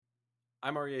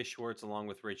I'm Aryeh Schwartz along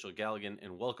with Rachel Galligan,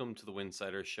 and welcome to the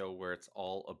Winsidr Show where it's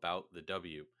all about the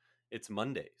W. It's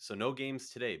Monday, so no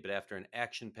games today, but after an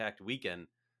action-packed weekend,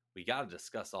 we got to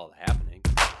discuss all the happening.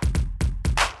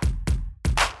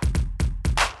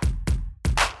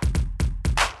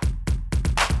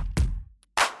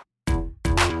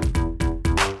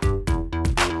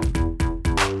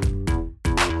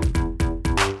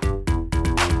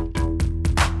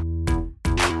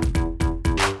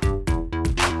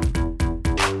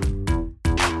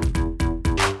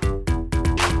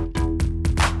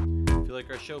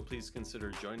 Our show, please consider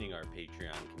joining our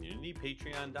Patreon community,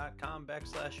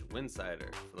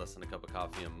 patreon.com/Winsidr. For less than a cup of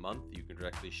coffee a month, you can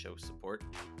directly show support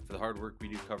for the hard work we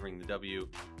do covering the W.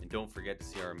 And don't forget to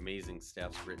see our amazing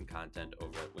staff's written content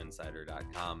over at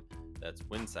Winsidr.com. That's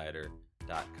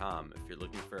Winsidr.com. If you're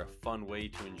looking for a fun way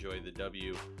to enjoy the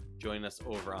W, join us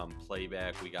over on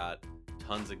Playback. We got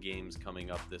tons of games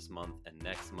coming up this month and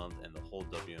next month and the whole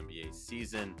WNBA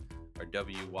season. Our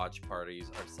W watch parties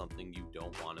are something you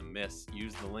don't want to miss.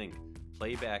 Use the link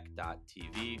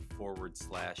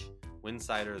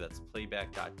playback.tv/Winsidr. That's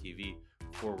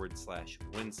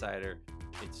playback.tv/Winsidr.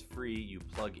 It's free. You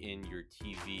plug in your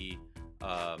TV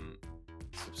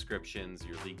subscriptions,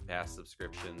 your League Pass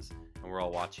subscriptions, and we're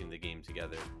all watching the game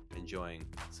together, enjoying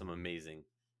some amazing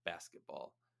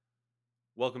basketball.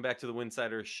 Welcome back to the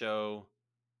Winsidr Show.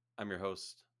 I'm your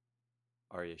host,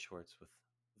 Aryeh Schwartz, with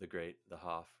the great, the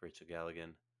Hoff, Rachel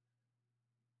Galligan.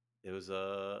 It was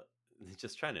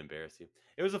just trying to embarrass you.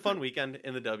 It was a fun weekend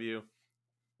in the W.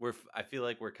 I feel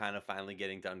like we're kind of finally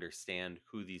getting to understand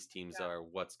who these teams are,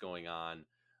 what's going on.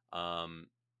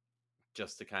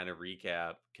 Just to kind of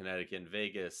recap, Connecticut and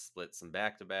Vegas split some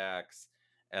back-to-backs.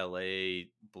 LA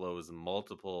blows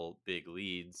multiple big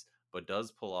leads, but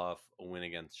does pull off a win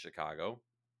against Chicago.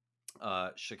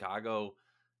 Chicago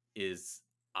is,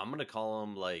 I'm going to call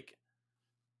them like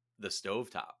the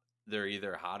stovetop. They're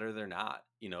either hot or they're not.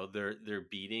 You know, they're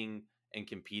beating and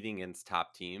competing against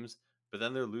top teams, but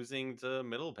then they're losing to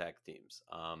middle pack teams.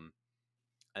 And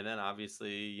then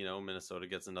obviously, you know, Minnesota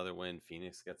gets another win,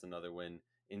 Phoenix gets another win,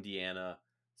 Indiana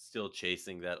still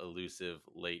chasing that elusive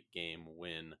late game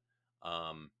win.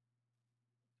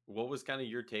 What was kind of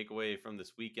your takeaway from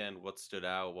this weekend? What stood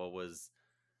out? What was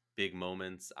big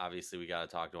moments? Obviously, we got to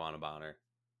talk to Anna Bonner.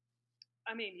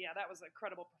 I mean, yeah, that was an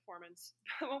incredible performance.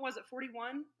 What was it,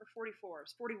 41 or 44? It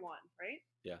was 41, right?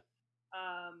 Yeah.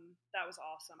 That was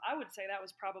awesome. I would say that was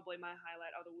probably my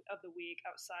highlight of the week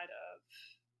outside of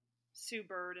Sue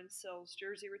Bird and Sill's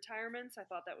jersey retirements. I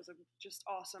thought that was a just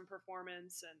awesome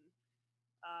performance and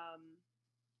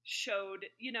showed,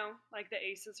 you know, like the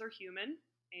Aces are human.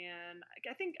 And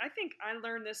I think I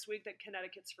learned this week that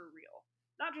Connecticut's for real.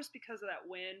 Not just because of that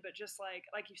win, but just like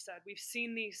you said, we've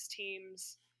seen these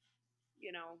teams, you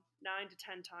know, 9 to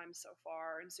 10 times so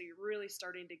far. And so you're really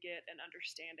starting to get an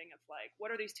understanding of like,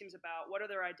 what are these teams about? What are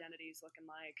their identities looking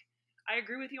like? I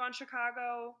agree with you on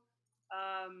Chicago.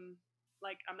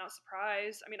 Like, I'm not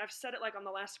surprised. I mean, I've said it like on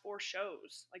the last 4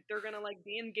 shows, like they're going to like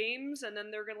be in games and then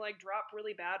they're going to like drop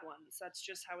really bad ones. That's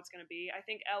just how it's going to be. I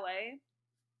think LA,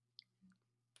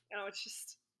 you know, it's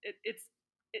just,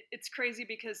 it's crazy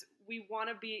because we want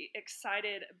to be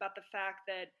excited about the fact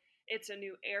that it's a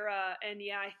new era. And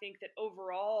yeah, I think that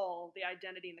overall the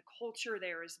identity and the culture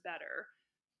there is better.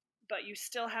 But you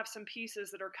still have some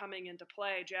pieces that are coming into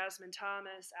play. Jasmine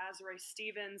Thomas, Azrae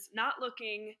Stevens, not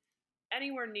looking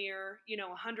anywhere near, you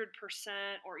know,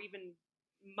 100% or even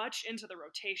much into the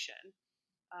rotation.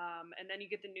 And then you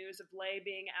get the news of Lay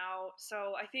being out.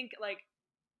 So I think like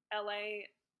LA,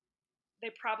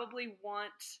 they probably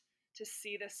want to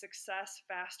see the success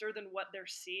faster than what they're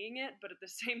seeing it. But at the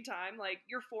same time, like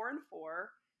you're 4-4.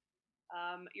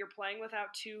 You're playing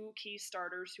without 2 key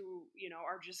starters who, you know,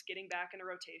 are just getting back into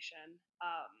rotation.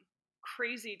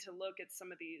 Crazy to look at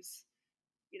some of these,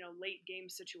 you know, late game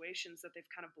situations that they've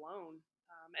kind of blown.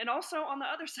 And also on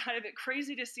the other side of it,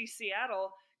 crazy to see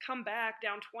Seattle come back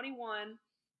down 21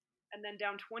 and then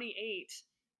down 28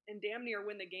 and damn near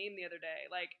win the game the other day.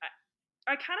 Like,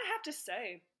 I kind of have to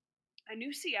say, I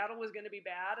knew Seattle was going to be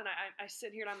bad, and I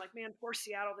sit here and I'm like, man, poor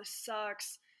Seattle, this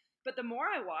sucks. But the more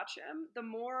I watch him, the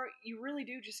more you really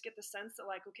do just get the sense that,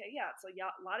 like, okay, yeah, it's a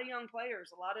lot of young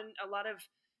players, a lot of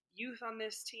youth on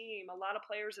this team, a lot of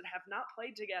players that have not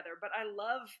played together. But I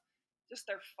love just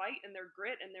their fight and their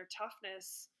grit and their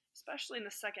toughness, especially in the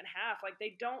second half. Like,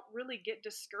 they don't really get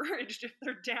discouraged if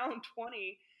they're down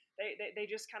 20. They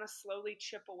just kind of slowly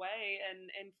chip away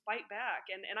and fight back.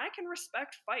 And I can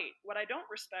respect fight. What I don't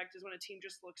respect is when a team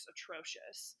just looks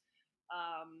atrocious.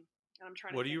 And I'm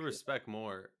trying to. What do you respect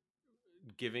more?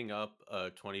 Giving up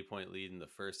a 20-point lead in the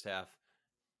first half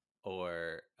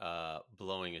or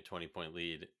blowing a 20-point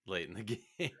lead late in the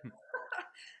game.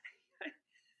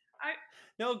 I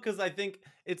No, because I think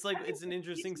it's like I think it's an it's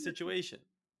interesting easier to. situation.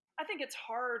 I think it's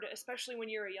hard, especially when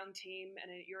you're a young team and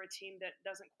you're a team that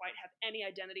doesn't quite have any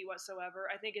identity whatsoever.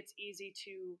 I think it's easy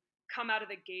to come out of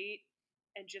the gate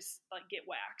and just like get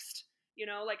waxed. You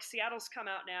know, like Seattle's come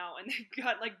out now and they've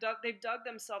got like they've dug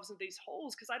themselves into these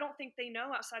holes because I don't think they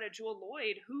know outside of Jewel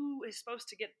Lloyd who is supposed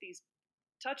to get these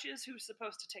touches, who's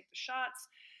supposed to take the shots.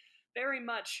 Very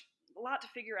much a lot to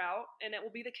figure out, and it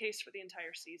will be the case for the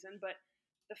entire season. But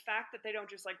the fact that they don't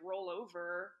just like roll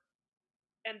over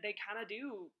and they kind of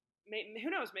do. Who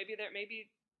knows? Maybe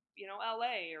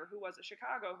L.A. or who was it,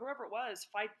 Chicago, whoever it was,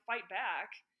 fight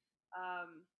back.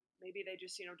 Maybe they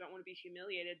just don't want to be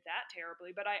humiliated that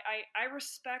terribly. But I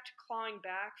respect clawing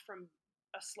back from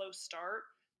a slow start.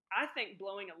 I think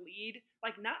blowing a lead,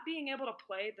 like not being able to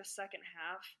play the second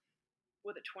half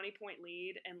with a 20-point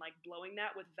lead and like blowing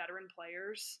that with veteran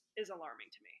players is alarming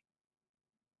to me.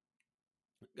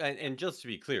 And just to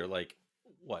be clear, like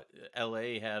what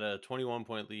LA had a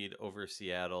 21-point lead over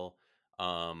Seattle.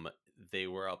 Um, they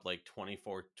were up like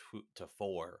 24 to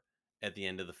 4 at the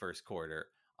end of the first quarter.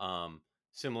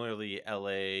 Similarly,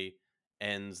 LA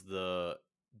ends the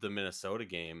Minnesota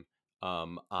game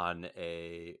on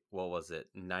a what was it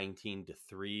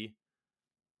 19-3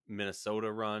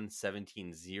 Minnesota run,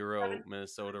 17-0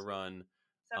 Minnesota 17, run.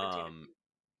 17 Um,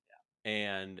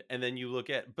 and then you look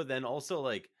at, but then also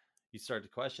like you start to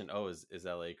question, oh, is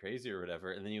LA crazy or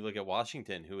whatever? And then you look at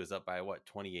Washington, who is up by what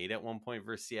 28 at one point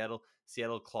versus Seattle.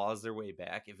 Seattle claws their way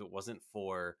back. If it wasn't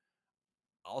for,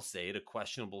 I'll say it, a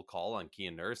questionable call on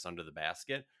Kean Nurse under the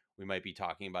basket, we might be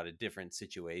talking about a different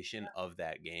situation of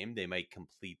that game. They might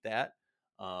complete that.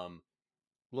 Um,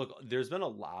 Look, there's been a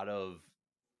lot of.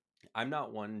 I'm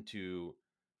not one to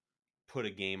put a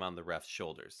game on the ref's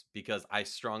shoulders because I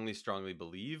strongly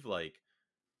believe like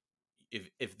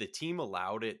if the team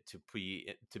allowed it to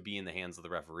be in the hands of the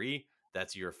referee,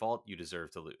 that's your fault. You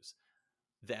deserve to lose.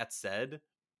 That said,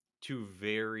 two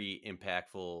very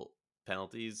impactful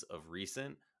penalties of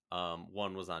recent.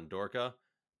 One was on Dorka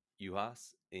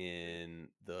Uhas in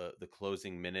the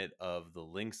closing minute of the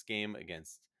Lynx game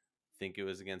against, I think it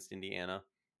was against Indiana,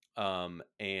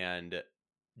 and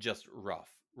just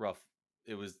rough.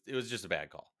 It was just a bad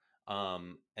call.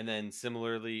 And then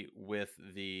similarly with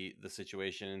the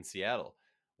situation in Seattle,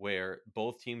 where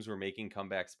both teams were making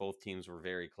comebacks, both teams were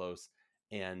very close,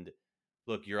 and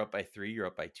look, you're up by 3, you're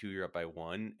up by 2, you're up by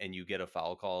 1, and you get a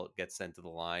foul call, it gets sent to the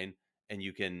line, and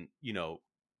you can,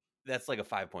 that's like a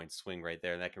 5-point swing right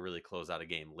there, and that can really close out a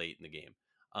game late in the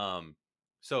game.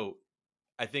 So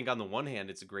I think on the one hand,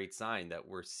 it's a great sign that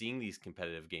we're seeing these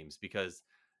competitive games because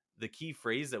the key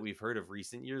phrase that we've heard of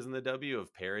recent years in the W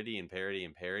of parity and parity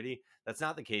and parity, that's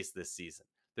not the case this season.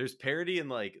 There's parity in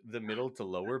like the middle to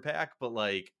lower pack, but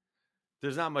like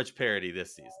there's not much parity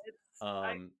this season. It's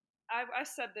Um, I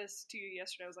said this to you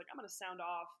yesterday. I was like, I'm gonna sound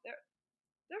off.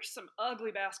 There's some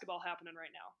ugly basketball happening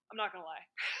right now. I'm not gonna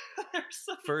lie. There's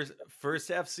some. first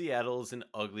half Seattle is an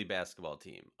ugly basketball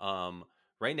team.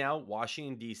 Right now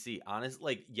Washington D.C. honest,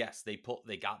 like yes, they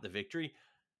got the victory.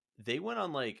 They went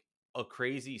on like a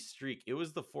crazy streak. It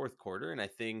was the fourth quarter, and I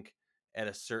think at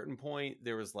a certain point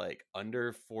there was like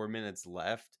under 4 minutes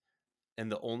left, and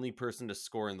the only person to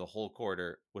score in the whole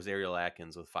quarter was Ariel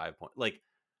Atkins with 5 points. Like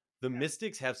the Yeah.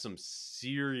 Mystics have some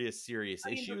serious I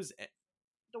mean, issues.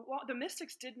 the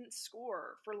Mystics didn't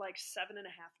score for like 7.5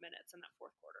 minutes in that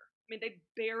fourth quarter. I mean, they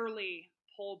barely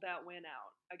pulled that win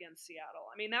out against Seattle.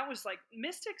 I mean, that was like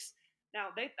Mystics.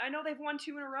 Now I know they've won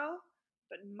 2 in a row,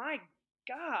 but my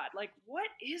God, like what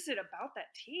is it about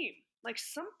that team? Like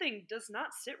something does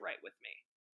not sit right with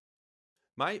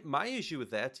me. My issue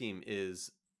with that team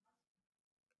is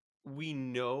we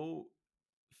know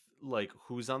like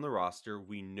who's on the roster.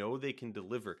 We know they can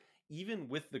deliver, even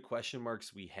with the question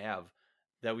marks we have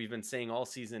that we've been saying all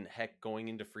season. Heck, going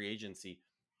into free agency,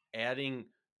 adding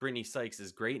Brittany Sykes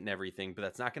is great and everything, but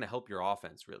that's not going to help your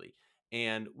offense really.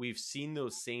 And we've seen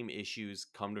those same issues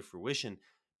come to fruition.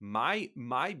 My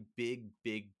big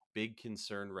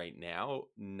concern right now,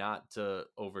 not to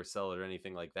oversell it or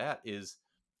anything like that, is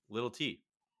little T,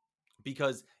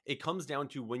 because it comes down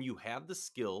to when you have the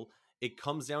skill, it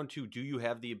comes down to do you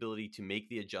have the ability to make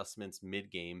the adjustments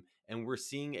mid game, and we're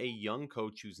seeing a young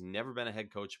coach who's never been a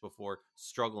head coach before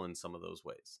struggle in some of those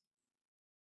ways.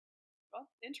 Well,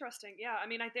 interesting. Yeah, I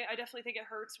mean, I definitely think it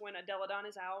hurts when Adeladon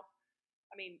is out.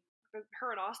 I mean,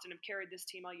 her and Austin have carried this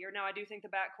team all year. Now, I do think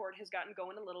the backcourt has gotten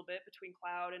going a little bit between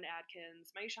Cloud and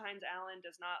Adkins. Maisha Hines Allen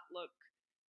does not look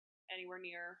anywhere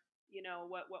near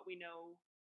what we know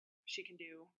she can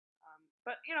do.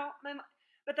 But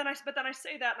but then I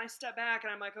say that and I step back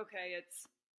and I'm like, okay,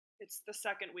 it's the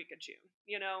second week of June,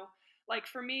 you know? Like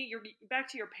for me, you're back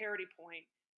to your parity point.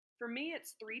 For me,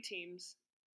 it's three teams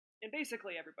and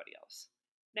basically everybody else.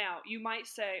 Now, you might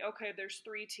say, okay, there's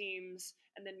three teams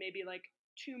and then maybe like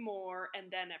two more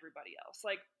and then everybody else.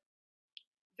 Like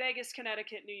Vegas,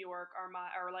 Connecticut, New York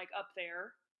are like up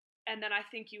there. And then I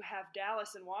think you have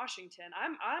Dallas and Washington.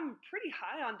 I'm pretty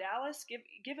high on Dallas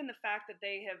given the fact that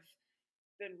they have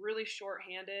been really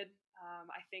shorthanded.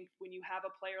 I think when you have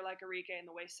a player like Enrique and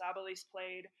the way Sabali's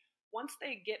played, once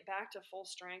they get back to full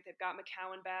strength, they've got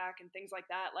McCowan back and things like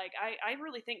that. Like I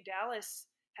really think Dallas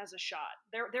has a shot.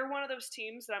 They're one of those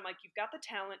teams that I'm like, you've got the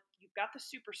talent, you've got the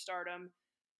superstardom.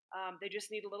 They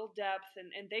just need a little depth,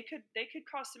 and they could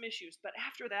cause some issues. But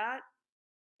after that,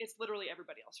 it's literally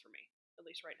everybody else for me, at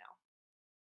least right now.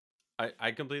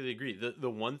 I completely agree. The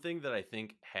one thing that I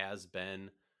think has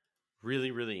been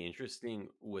really, really interesting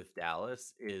with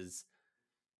Dallas is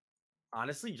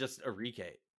honestly just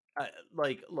Enrique.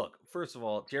 Like, look, first of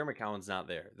all, Jerry McCown's not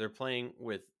there. They're playing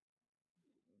with.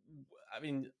 I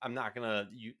mean, I'm not gonna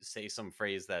say some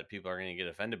phrase that people are gonna get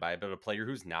offended by, but a player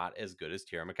who's not as good as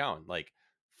Tierra McCown, like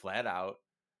flat out,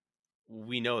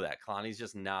 we know that Kalani's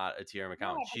just not a Tierra Yeah,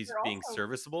 McCown. but She's they're being also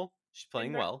serviceable. She's and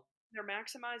playing well. they're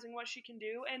maximizing what she can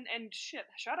do. And shit,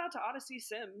 shout out to Odyssey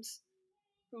Sims,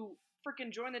 who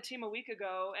freaking joined the team a week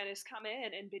ago and has come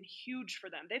in and been huge for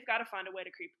them. They've got to find a way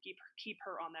to keep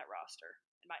her on that roster,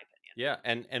 in my opinion. Yeah,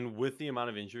 and with the amount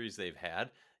of injuries they've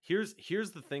had,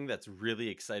 here's the thing that's really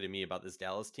excited me about this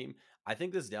Dallas team. I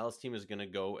think this Dallas team is going to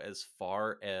go as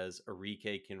far as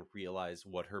Enrique can realize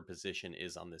what her position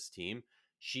is on this team.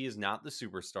 She is not the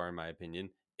superstar in my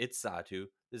opinion. It's Satu.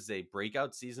 This is a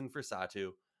breakout season for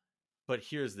Satu. But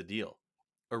here's the deal.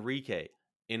 Enrique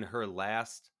in her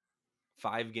last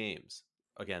 5 games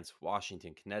against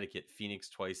Washington, Connecticut, Phoenix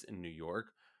twice, and New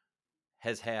York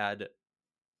has had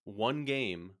one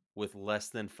game with less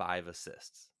than 5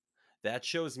 assists. That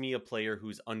shows me a player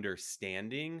who's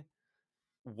understanding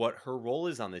what her role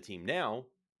is on the team. Now,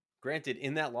 granted,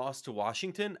 in that loss to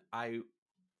Washington, I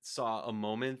saw a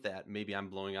moment that maybe I'm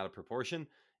blowing out of proportion.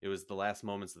 It was the last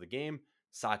moments of the game.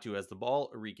 Satu has the ball.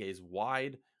 Enrique's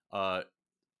wide,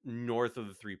 north of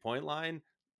the 3 point line.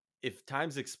 If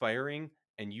time's expiring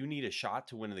and you need a shot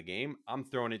to win the game, I'm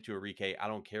throwing it to Enrique. I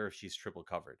don't care if she's triple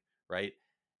covered, right?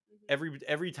 Mm-hmm.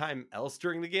 Every time else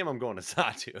during the game, I'm going to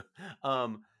Satu.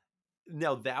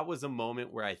 Now that was a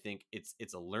moment where I think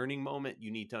it's a learning moment.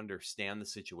 You need to understand the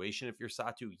situation. If you're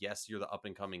Satu, yes, you're the up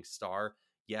and coming star.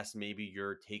 Yes, maybe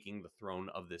you're taking the throne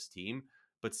of this team,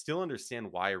 but still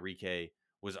understand why Enrique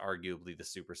was arguably the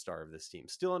superstar of this team.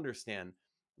 Still understand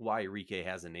why Enrique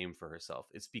has a name for herself.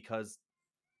 It's because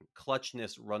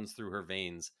clutchness runs through her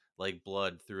veins like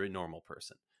blood through a normal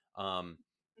person. Um,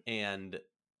 and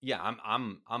yeah,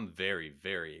 I'm very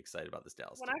very excited about this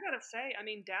Dallas When team. I gotta say, I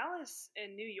mean, Dallas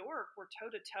and New York were toe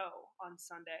to toe on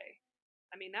Sunday.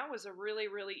 I mean, that was a really,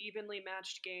 really evenly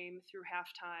matched game through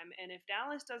halftime. And if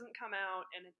Dallas doesn't come out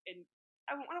and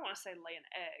I don't want to say lay an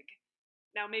egg.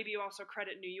 Now, maybe you also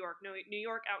credit New York. No, New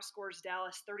York outscores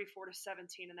Dallas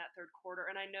 34-17 in that third quarter.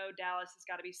 And I know Dallas has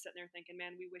got to be sitting there thinking,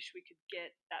 man, we wish we could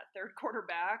get that third quarter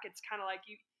back. It's kind of like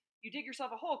you dig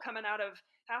yourself a hole coming out of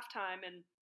halftime, and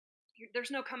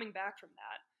there's no coming back from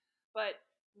that. But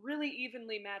really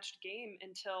evenly matched game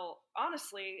until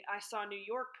honestly I saw New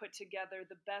York put together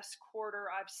the best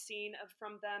quarter I've seen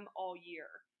from them all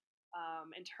year.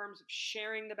 In terms of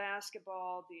sharing the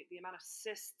basketball, the amount of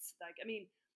assists, like I mean,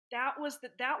 that was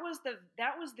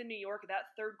the New York,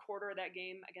 that third quarter of that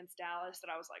game against Dallas, that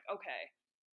I was like, okay,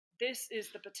 this is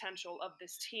the potential of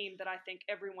this team that I think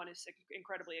everyone is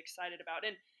incredibly excited about.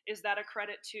 And is that a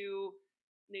credit to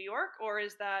New York, or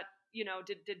is that,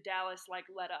 did Dallas like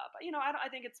let up? I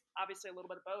think it's obviously a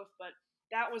little bit of both, but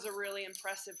that was a really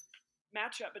impressive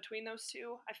matchup between those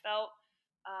two, I felt.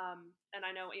 And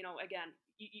I know, again,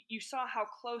 you saw how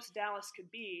close Dallas could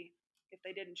be if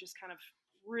they didn't just kind of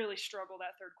really struggle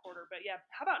that third quarter. But yeah,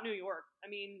 how about New York? I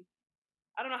mean,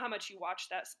 I don't know how much you watched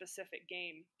that specific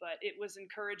game, but it was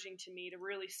encouraging to me to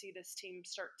really see this team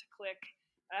start to click.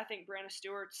 I think Brianna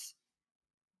Stewart's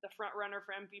the front runner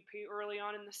for MVP early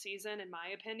on in the season, in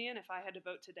my opinion, if I had to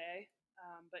vote today.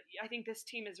 But I think this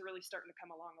team is really starting to come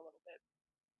along a little bit.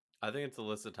 I think it's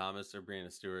Alyssa Thomas or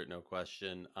Brianna Stewart, no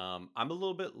question. I'm a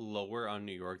little bit lower on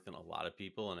New York than a lot of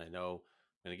people, and I know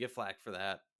I'm gonna get flack for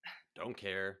that. Don't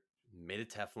care. Made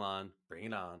it Teflon. Bring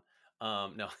it on.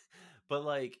 No, but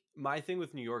like my thing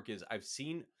with New York is I've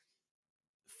seen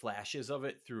flashes of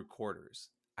it through quarters.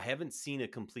 I haven't seen a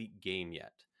complete game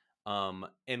yet.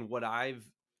 And what I've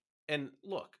and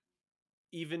look,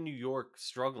 even New York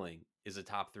struggling, is a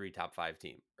top 3, top 5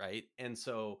 team, right? And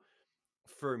so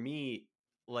for me,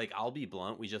 like I'll be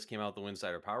blunt, we just came out with the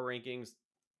Winsidr power rankings.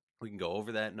 We can go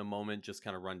over that in a moment, just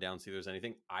kind of run down, see if there's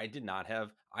anything. I did not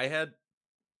have, I had,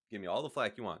 give me all the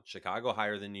flack you want, Chicago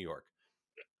higher than New York.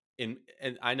 And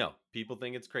I know people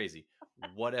think it's crazy.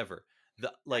 Whatever.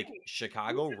 The like Hey,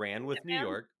 Chicago ran prove it, with New man.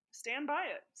 York. Stand by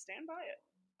it. Stand by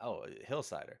Oh,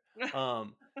 Hillsider.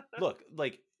 it. Look,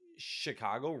 like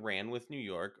Chicago ran with New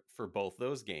York for both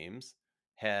those games,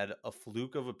 had a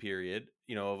fluke of a period,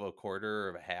 of a quarter or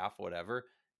of a half, whatever,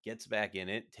 gets back in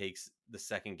it, takes the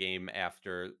second game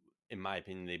after, in my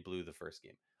opinion, they blew the first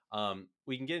game.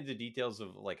 We can get into details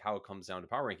of like how it comes down to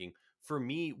power ranking. For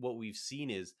me, what we've seen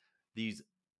is these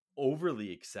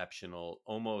overly exceptional,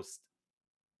 almost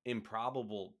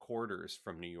improbable quarters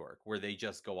from New York where they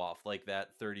just go off like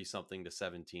that 30 something to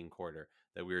 17 quarter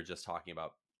that we were just talking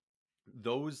about.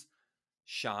 Those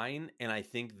shine, and I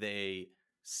think they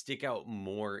stick out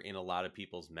more in a lot of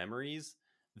people's memories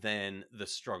than the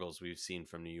struggles we've seen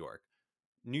from New York.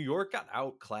 New York got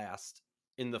outclassed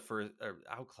in the first, or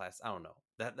outclassed, I don't know.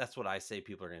 That's what I say.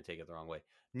 People are going to take it the wrong way.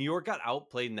 New York got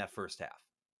outplayed in that first half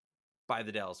by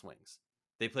the Dallas Wings.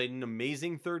 They played an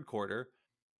amazing third quarter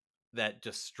that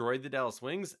destroyed the Dallas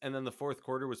Wings, and then the fourth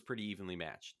quarter was pretty evenly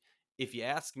matched. If you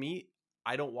ask me,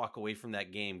 I don't walk away from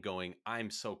that game going, I'm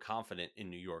so confident in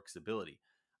New York's ability.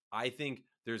 I think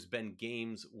there's been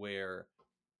games where,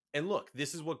 and look,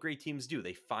 this is what great teams do.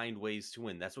 They find ways to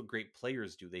win. That's what great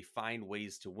players do. They find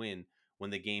ways to win when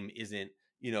the game isn't,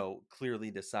 clearly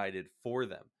decided for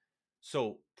them.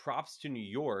 So props to New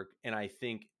York. And I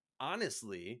think,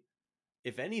 honestly,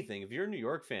 if anything, if you're a New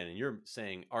York fan and you're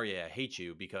saying, "Oh yeah, I hate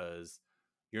you because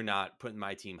you're not putting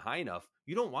my team high enough,"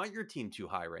 you don't want your team too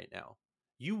high right now.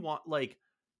 You want, like,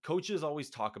 coaches always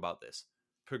talk about this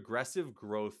progressive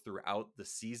growth throughout the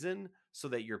season so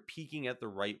that you're peaking at the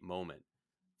right moment.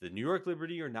 The New York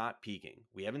Liberty are not peaking.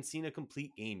 We haven't seen a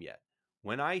complete game yet.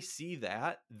 When I see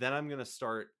that, then I'm going to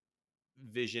start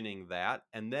visioning that,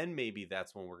 and then maybe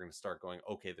that's when we're going to start going,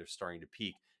 okay, they're starting to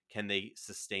peak. Can they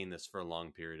sustain this for a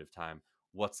long period of time?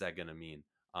 What's that going to mean?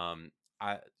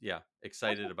 I Yeah, That's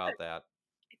excited what about that.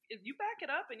 if you back it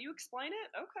up and you explain it,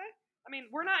 okay. I mean,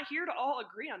 we're not here to all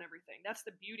agree on everything. That's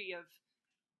the beauty of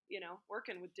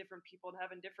working with different people and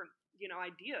having different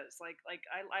ideas.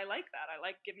 I like that. I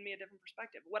like giving me a different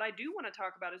perspective. What I do want to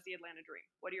talk about is the Atlanta Dream.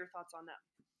 What are your thoughts on that?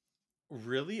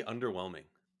 Really underwhelming.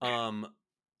 Um,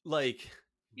 like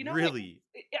You know, like really,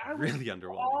 I was really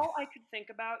underwhelming. all I could think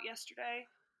about yesterday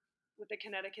with the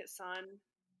Connecticut Sun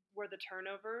were the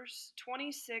turnovers.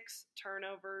 26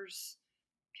 turnovers.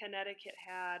 Connecticut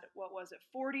had, what was it,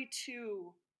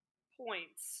 42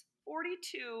 points.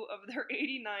 42 of their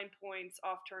 89 points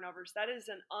off turnovers. That is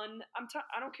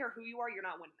I don't care who you are, you're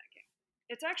not winning that game.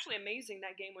 It's actually amazing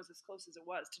that game was as close as it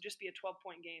was to just be a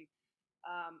 12-point game.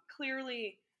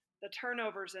 Clearly, the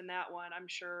turnovers in that one, I'm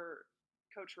sure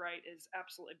Coach Wright is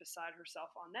absolutely beside herself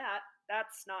on that.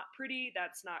 That's not pretty.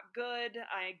 That's not good.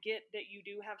 I get that you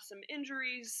do have some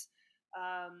injuries, but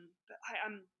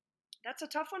I'm that's a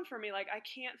tough one for me. Like I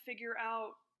can't figure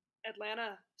out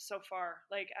Atlanta so far.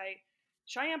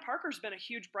 Cheyenne Parker's been a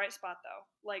huge bright spot though.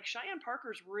 Like Cheyenne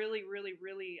Parker's really, really,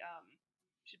 really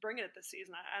she's bringing it this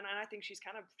season, and I think she's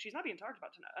not being talked about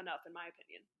enough in my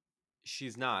opinion.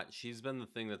 She's not. She's been the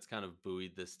thing that's kind of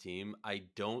buoyed this team. I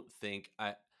don't think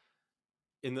I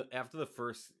in the after the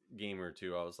first game or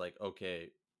two, I was like, okay,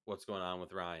 what's going on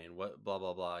with Ryan? What blah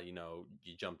blah blah. You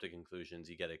jump to conclusions,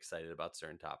 you get excited about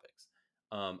certain topics.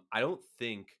 I don't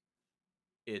think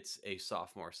it's a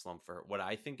sophomore slump for her. What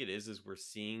I think it is we're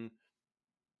seeing,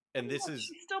 and this No, is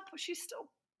she's still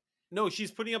no,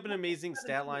 she's putting up an amazing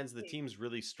stat 17 lines. The games. team's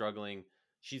really struggling.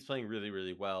 She's playing really,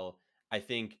 really well. I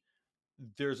think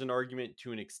there's an argument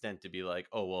to an extent to be like,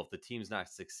 oh, well, if the team's not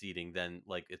succeeding, then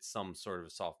like it's some sort of a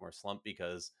sophomore slump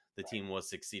because the Right. team was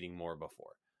succeeding more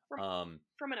before. From Um,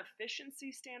 from an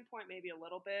efficiency standpoint, maybe a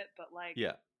little bit, but like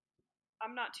yeah,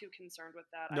 I'm not too concerned with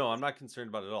that. I no, I'm just not concerned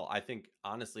about it at all. I think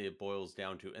honestly, it boils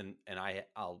down to, and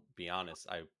I'll be honest,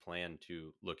 I plan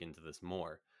to look into this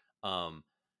more. Um,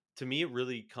 to me, it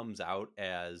really comes out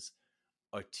as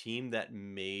a team that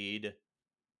made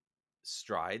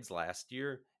strides last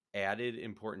year, added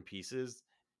important pieces,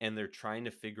 and they're trying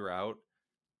to figure out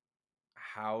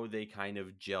how they kind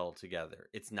of gel together.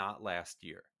 It's not last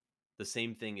year. The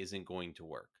same thing isn't going to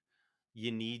work.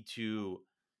 You need to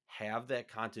have that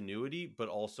continuity, but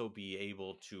also be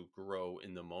able to grow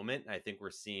in the moment. And I think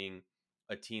we're seeing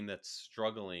a team that's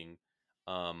struggling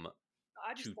um,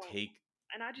 I just to don't take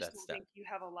I just that don't step. think you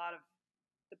have a lot of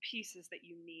the pieces that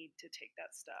you need to take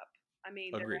that step. I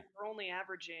mean, Agree. they're only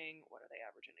averaging, what are they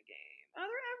averaging a game?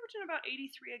 They're averaging about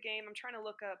 83 a game. I'm trying to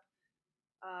look up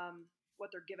what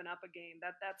they're giving up a game.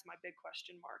 That's my big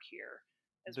question mark here.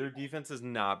 As we Their defense has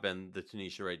not been the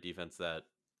Tanisha Wright defense that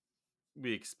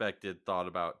we expected, thought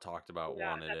about, talked about,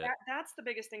 Yeah, wanted it. that's the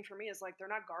biggest thing for me is like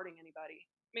they're not guarding anybody.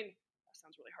 I mean, that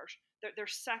sounds really harsh. They're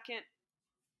second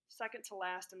to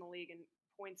last in the league in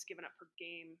points given up per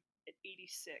game at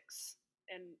 86,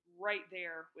 and right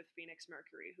there with Phoenix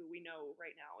Mercury, who we know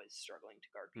right now is struggling to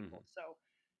guard Hmm. people. So,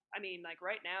 I mean, like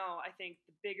right now, I think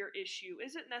the bigger issue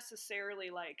isn't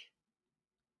necessarily like.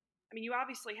 I mean, you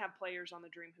obviously have players on the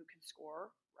Dream who can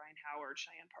score. Ryan Howard,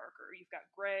 Cheyenne Parker. You've got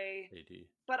Gray, AD.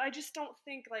 but I just don't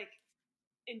think like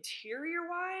interior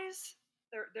wise,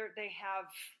 they have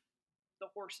the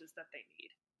horses that they need.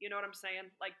 You know what I'm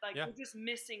saying? Like Yeah. they're just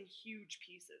missing huge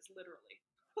pieces, literally.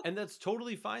 And that's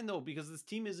totally fine though, because this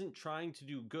team isn't trying to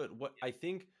do good. What I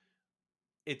think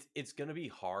it's going to be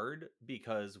hard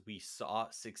because we saw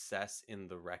success in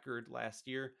the record last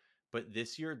year, but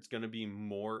this year it's going to be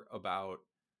more about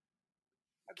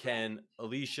A can grind.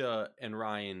 Alicia and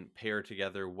Ryan pair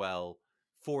together well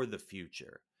for the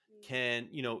future? Mm-hmm. Can,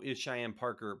 is Cheyenne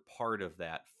Parker part of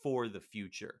that for the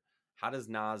future? How does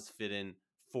Nas fit in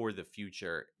for the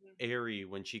future? Ari,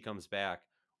 when she comes back,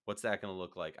 what's that going to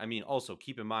look like? I mean, also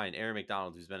keep in mind, Aaron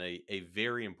McDonald, who's been a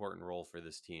very important role for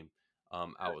this team,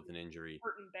 out with an injury,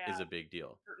 Hurting is bad, a big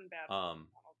deal. hurting bad for Um,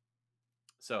 McDonald.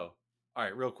 so, all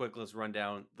right, real quick, let's run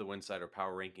down the Winsidr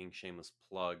power ranking. Shameless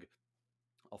plug.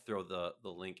 I'll throw the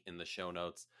link in the show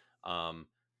notes.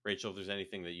 Rachel, if there's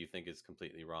anything that you think is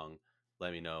completely wrong,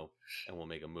 let me know and we'll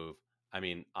make a move. I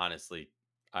mean, honestly,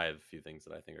 I have a few things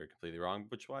that I think are completely wrong,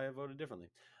 which is why I voted differently.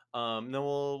 Then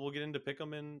we'll get into pick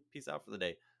 'em and peace out for the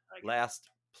day. Like it. Last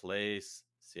place,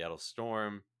 Seattle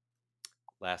Storm.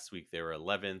 Last week they were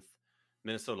 11th.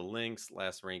 Minnesota Lynx,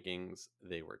 last rankings,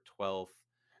 they were 12th.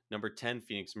 Number 10,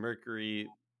 Phoenix Mercury,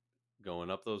 going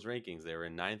up those rankings. They were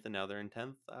in ninth and now they're in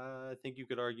 10th. I think you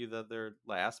could argue that they're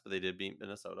last, but they did beat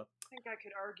Minnesota. I think I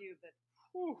could argue that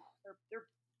whew, they're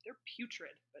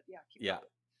putrid. But yeah, keep Yeah. going.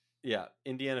 Yeah.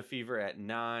 Indiana Fever at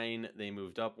 9. They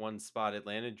moved up one spot.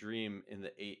 Atlanta Dream in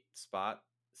the 8th spot,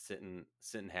 sitting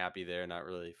happy there, not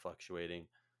really fluctuating.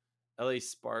 LA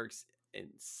Sparks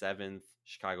in 7th.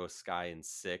 Chicago Sky in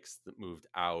 6th, that moved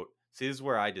out. See, this is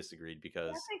where I disagreed Yeah, I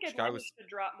because think Atlanta Chicago's, should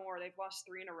drop more. They've lost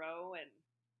 3 in a row, and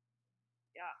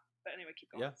yeah. But anyway,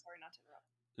 keep going. yeah. Sorry not to interrupt.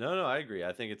 No, I agree.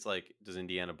 I think it's like, does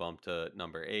Indiana bump to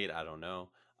number 8? I don't know.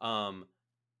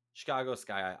 Chicago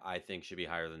Sky, I think, should be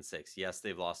higher than 6. Yes,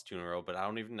 they've lost 2 in a row, but I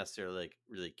don't even necessarily like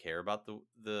really care about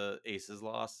the Aces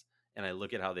loss. And I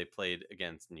look at how they played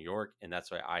against New York, and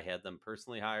that's why I had them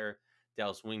personally higher.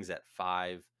 Dallas Wings at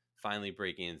 5, finally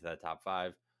breaking into that top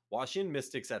 5. Washington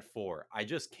Mystics at 4. I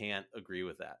just can't agree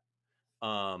with that.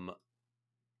 I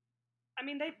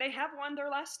mean, they have won their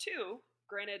last 2.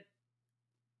 Granted,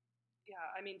 yeah.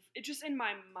 I mean, it just in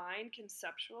my mind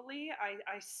conceptually,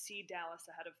 I see Dallas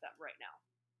ahead of them right now.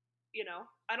 You know,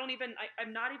 I'm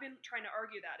not even trying to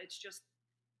argue that. It's just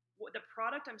the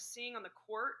product I'm seeing on the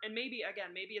court, and maybe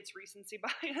again, maybe it's recency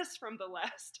bias from the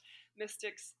last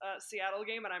Mystics Seattle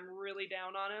game, and I'm really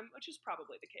down on him, which is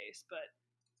probably the case. But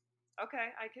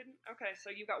okay, okay. So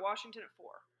you got Washington at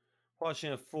 4.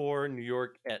 Washington at 4, New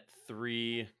York at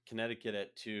 3, Connecticut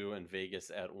at 2, and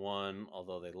Vegas at 1.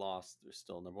 Although they lost, they're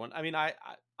still number 1. I mean,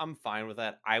 I'm fine with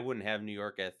that. I wouldn't have New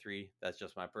York at 3. That's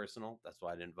just my personal. That's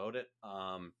why I didn't vote it.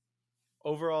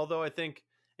 Overall, though, I think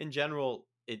in general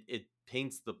it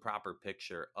paints the proper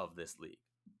picture of this league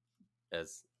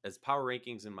as power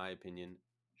rankings, in my opinion,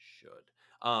 should.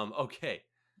 Okay,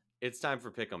 it's time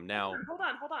for pick'em now. Hold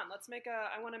on. Let's make a.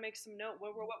 I want to make some note.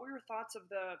 What were your thoughts of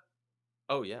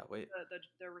Oh yeah, wait.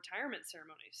 the retirement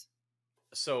ceremonies?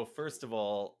 So first of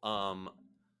all,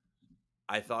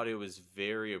 I thought it was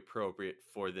very appropriate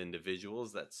for the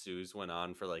individuals that Sue's went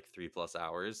on for like 3+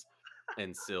 hours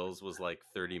and Sills was like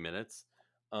 30 minutes.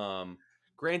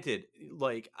 Granted,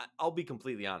 like I'll be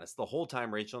completely honest, the whole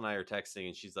time Rachel and I are texting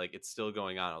and she's like, it's still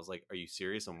going on. I was like, are you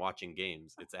serious? I'm watching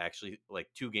games. It's actually like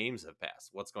 2 games have passed.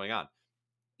 What's going on?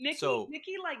 So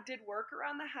Nikki like did work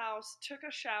around the house, took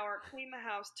a shower, cleaned the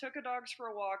house, took her dogs for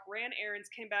a walk, ran errands,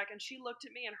 came back, and she looked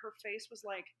at me and her face was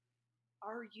like,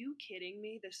 "Are you kidding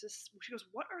me? This is." She goes,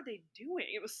 "What are they doing?"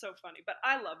 It was so funny, but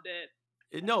I loved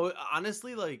it. no,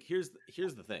 honestly, like here's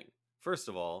the thing. First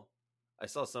of all, I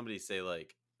saw somebody say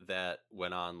like that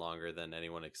went on longer than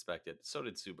anyone expected. So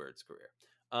did Sue Bird's career.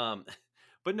 Um,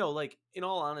 but no, like in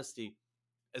all honesty,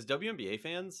 as WNBA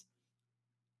fans,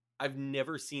 I've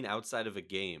never seen outside of a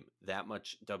game that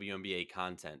much WNBA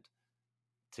content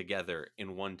together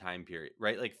in one time period,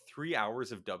 right? Like 3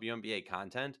 hours of WNBA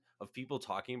content of people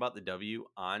talking about the W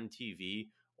on TV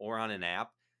or on an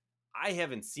app. I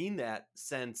haven't seen that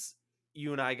since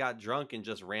you and I got drunk and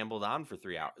just rambled on for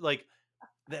 3 hours. Like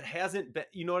that hasn't been,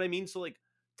 you know what I mean? So like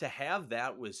to have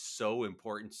that was so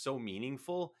important, so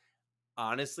meaningful.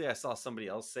 Honestly, I saw somebody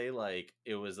else say like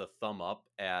it was a thumb up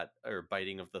at or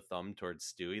biting of the thumb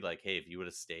towards Stewie. Like, hey, if you would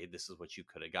have stayed, this is what you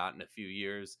could have gotten a few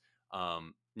years.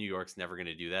 New York's never going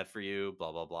to do that for you.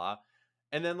 Blah blah blah.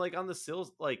 And then like on the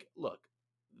Sills, like, look,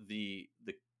 the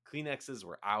Kleenexes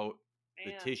were out,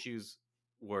 the Man, tissues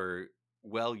were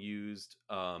well used.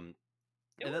 it And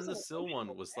then was the an Sill one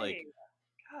emotional was like day.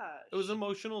 it was an Gosh.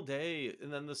 emotional day,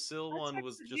 and then the Sill I one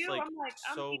was texted just you. like I'm like,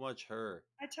 so much her.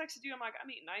 I texted you. I'm like, I'm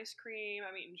eating ice cream.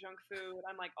 I'm eating junk food.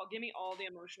 I'm like, give me all the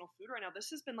emotional food right now. This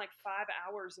has been like 5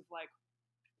 hours of like,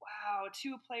 wow,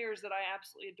 two players that I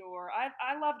absolutely adore.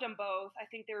 I loved them both. I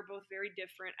think they were both very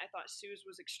different. I thought Sue's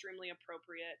was extremely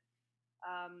appropriate.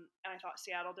 And I thought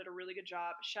Seattle did a really good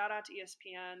job. Shout out to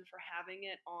ESPN for having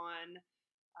it on.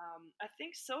 I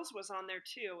think Sills was on there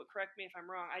too. Correct me if I'm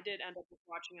wrong. I did end up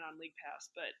watching it on League Pass,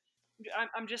 but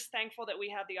I'm just thankful that we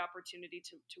had the opportunity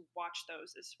to watch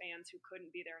those as fans who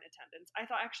couldn't be there in attendance. I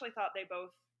actually thought they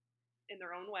both, in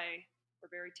their own way,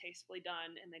 were very tastefully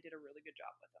done, and they did a really good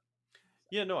job with them.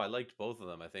 Yeah, no, I liked both of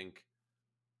them. I think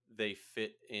they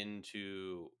fit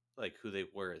into like who they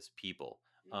were as people.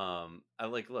 So, mm-hmm. I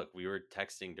like look, we were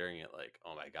texting during it like,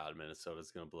 oh my god,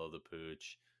 Minnesota's gonna blow the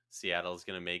pooch. Seattle's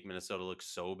gonna make Minnesota look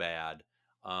so bad.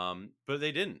 But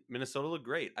they didn't. Minnesota looked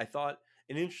great. I thought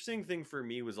an interesting thing for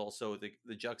me was also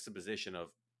the juxtaposition of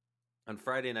on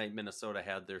Friday night, Minnesota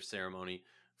had their ceremony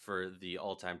for the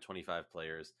all-time 25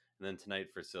 players, and then tonight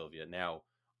for Sylvia. Now,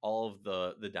 all of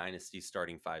the dynasty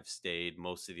starting five stayed.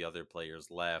 Most of the other players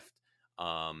left.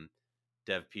 Um,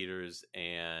 Dev Peters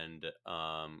and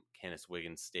Candice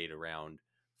Wiggins stayed around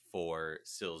for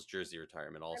Sill's jersey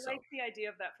retirement. I like Also, the idea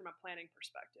of that from a planning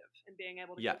perspective and being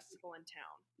able to get yes, people in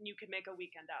town. And you could make a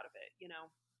weekend out of it, you know?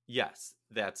 yes.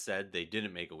 That said, they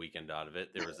didn't make a weekend out of it.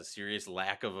 There was a serious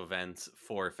lack of events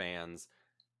for fans.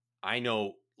 I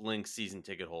know Lynx season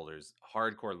ticket holders,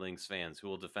 hardcore Lynx fans who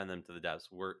will defend them to the depths,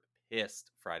 were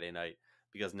pissed Friday night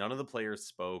because none of the players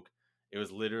spoke. It was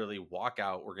literally walk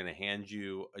out. We're going to hand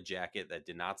you a jacket that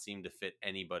did not seem to fit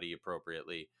anybody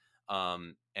appropriately.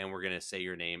 And we're going to say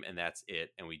your name, and that's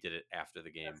it. And we did it after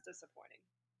the game. That's disappointing.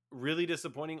 Really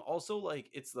disappointing. Also, like,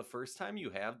 it's the first time you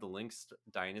have the Lynx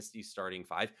Dynasty starting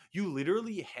five. You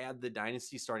literally had the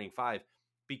Dynasty starting five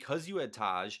because you had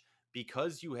Taj,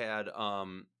 because you had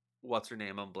what's her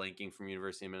name? I'm blanking from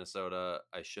University of Minnesota.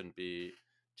 I shouldn't be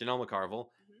Janelle McCarville,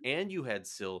 Mm-hmm. and you had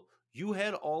Sill. You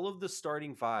had all of the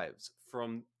starting fives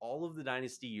from all of the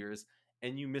Dynasty years,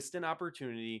 and you missed an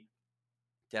opportunity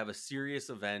to have a serious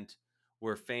event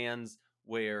where fans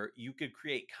where you could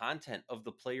create content of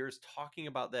the players talking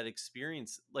about that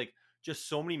experience. Like just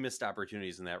so many missed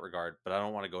opportunities in that regard, but I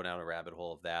don't want to go down a rabbit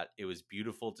hole of that. It was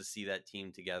beautiful to see that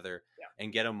team together Yeah.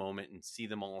 and get a moment and see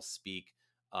them all speak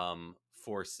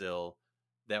for Sill.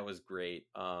 That was great.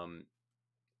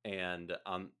 And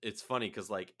it's funny because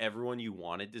like everyone you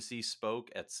wanted to see spoke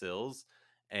at Sills,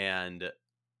 and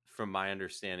from my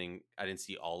understanding, I didn't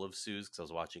see all of Sue's because I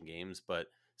was watching games, but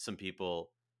some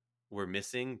people were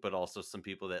missing, but also some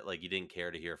people that like you didn't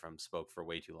care to hear from spoke for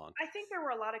way too long. I think there were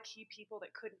a lot of key people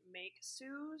that couldn't make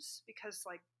Sue's because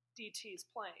like DT's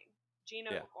playing.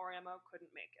 Gino Yeah. Oremo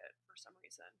couldn't make it for some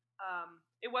reason.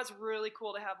 It was really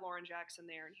cool to have Lauren Jackson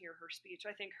there and hear her speech.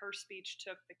 I think her speech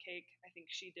took the cake. I think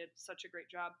she did such a great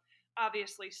job.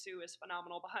 Obviously, Sue is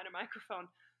phenomenal behind a microphone.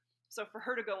 So for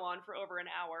her to go on for over an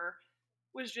hour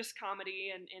was just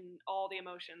comedy and all the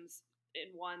emotions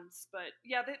in once. But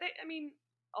yeah, I mean,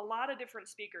 a lot of different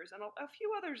speakers and a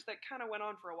few others that kind of went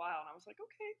on for a while. And I was like,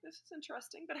 okay, this is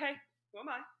interesting. But hey, who am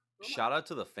I? Shout out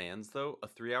to the fans though. A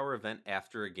 3 hour event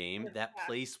after a game, that Packed.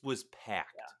 place was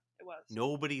packed. Yeah, it was.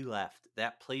 Nobody left.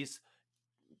 That place,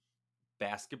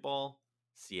 basketball,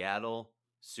 Seattle,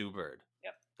 Sue Bird.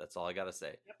 Yep. That's all I gotta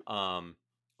say. Yep.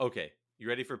 Okay. You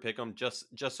ready for pick'em? Just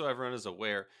so everyone is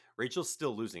aware, Rachel's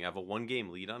still losing. I have a 1-game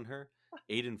lead on her,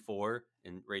 8-4,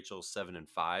 and Rachel's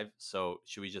 7-5. So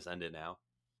should we just end it now?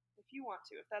 If you want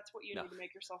to, if that's what you No. need to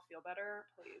make yourself feel better,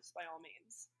 please, by all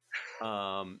means.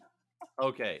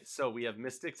 Okay, so we have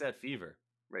Mystics at Fever.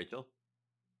 Rachel?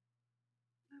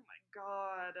 Oh my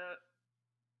god.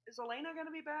 Is Elena going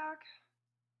to be back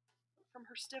from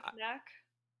her stiff neck?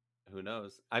 Who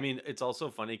knows? I mean, it's also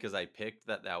funny because I picked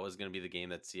that was going to be the game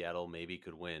that Seattle maybe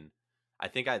could win. I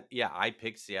think I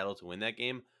picked Seattle to win that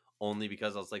game only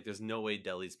because I was like, there's no way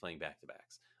Delhi's playing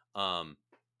back-to-backs.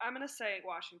 I'm gonna say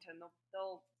Washington.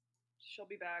 She'll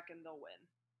be back and they'll win.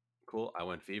 Cool. I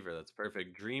went Fever. That's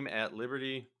perfect. Dream at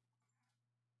Liberty.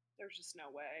 There's just no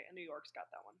way, and New York's got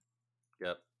that one.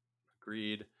 Yep.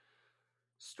 Agreed.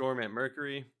 Storm at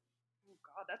Mercury. Oh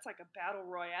God, that's like a battle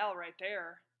royale right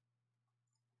there.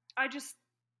 I just,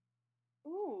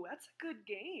 ooh, that's a good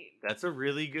game. That's a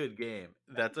really good game.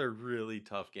 That's a really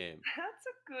tough game. That's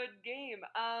a good game.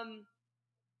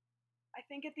 I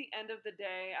think at the end of the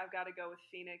day, I've got to go with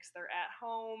Phoenix. They're at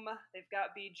home. They've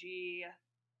got BG.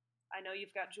 I know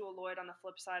you've got Jewel Lloyd on the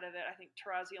flip side of it. I think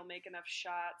Tarazi will make enough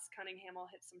shots. Cunningham will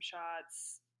hit some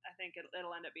shots. I think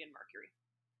it'll end up being Mercury.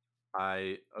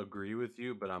 I agree with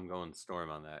you, but I'm going Storm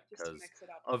on that Just to because mix it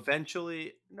up.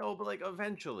 eventually, no, but like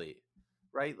eventually,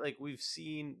 right? Like we've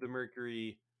seen the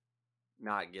Mercury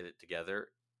not get it together,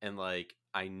 and like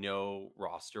I know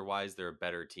roster wise they're a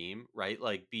better team, right?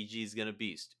 Like BG's gonna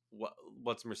beast.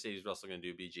 What's Mercedes Russell gonna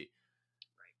do? BG.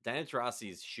 Diana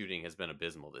Taurasi's shooting has been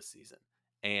abysmal this season,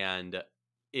 and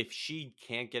if she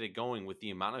can't get it going with the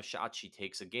amount of shots she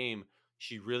takes a game,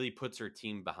 she really puts her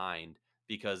team behind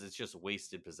because it's just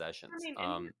wasted I possessions. mean,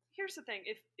 and here's the thing: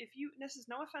 if you, this is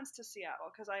no offense to Seattle,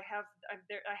 because I have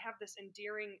this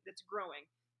endearing that's growing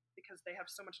because they have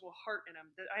so much little heart in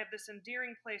them. That I have this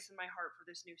endearing place in my heart for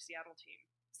this new Seattle team.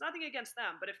 It's nothing against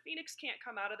them, but if Phoenix can't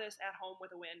come out of this at home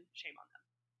with a win, shame on them.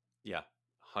 Yeah,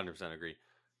 100% agree.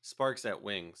 Sparks at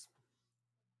Wings.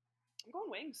 I'm going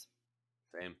Wings.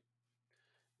 Same.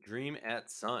 Dream at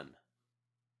Sun.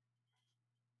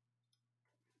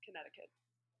 Connecticut.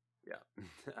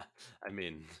 Yeah. I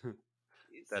mean,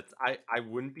 Jeez. I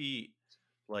wouldn't be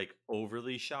like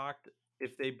overly shocked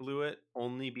if they blew it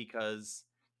only because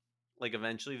like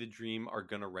eventually the Dream are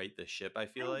going to right the ship, I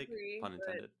feel I like, agree, pun but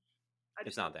intended. I It's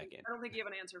just not that game. I don't think you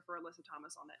have an answer for Alyssa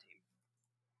Thomas on that team.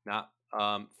 Not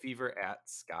Fever at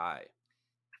Sky.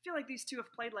 I feel like these two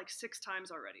have played like 6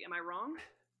 times already. Am I wrong?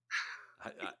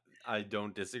 I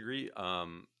don't disagree.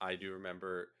 I do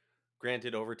remember.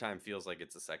 Granted, overtime feels like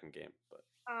it's a second game, but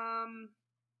I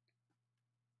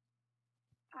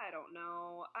don't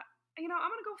know. I'm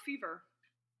gonna go Fever.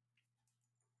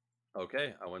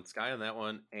 okay, I went Sky on that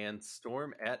one. And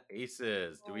Storm at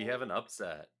Aces. Do we have an Oh,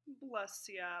 upset? bless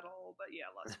Seattle, but yeah,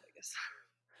 Las Vegas.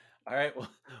 All right, well,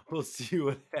 we'll see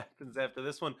what happens after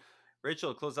this one.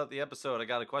 Rachel, close out the episode. I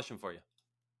got a question for you.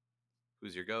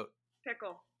 Who's your goat?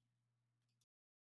 Pickle.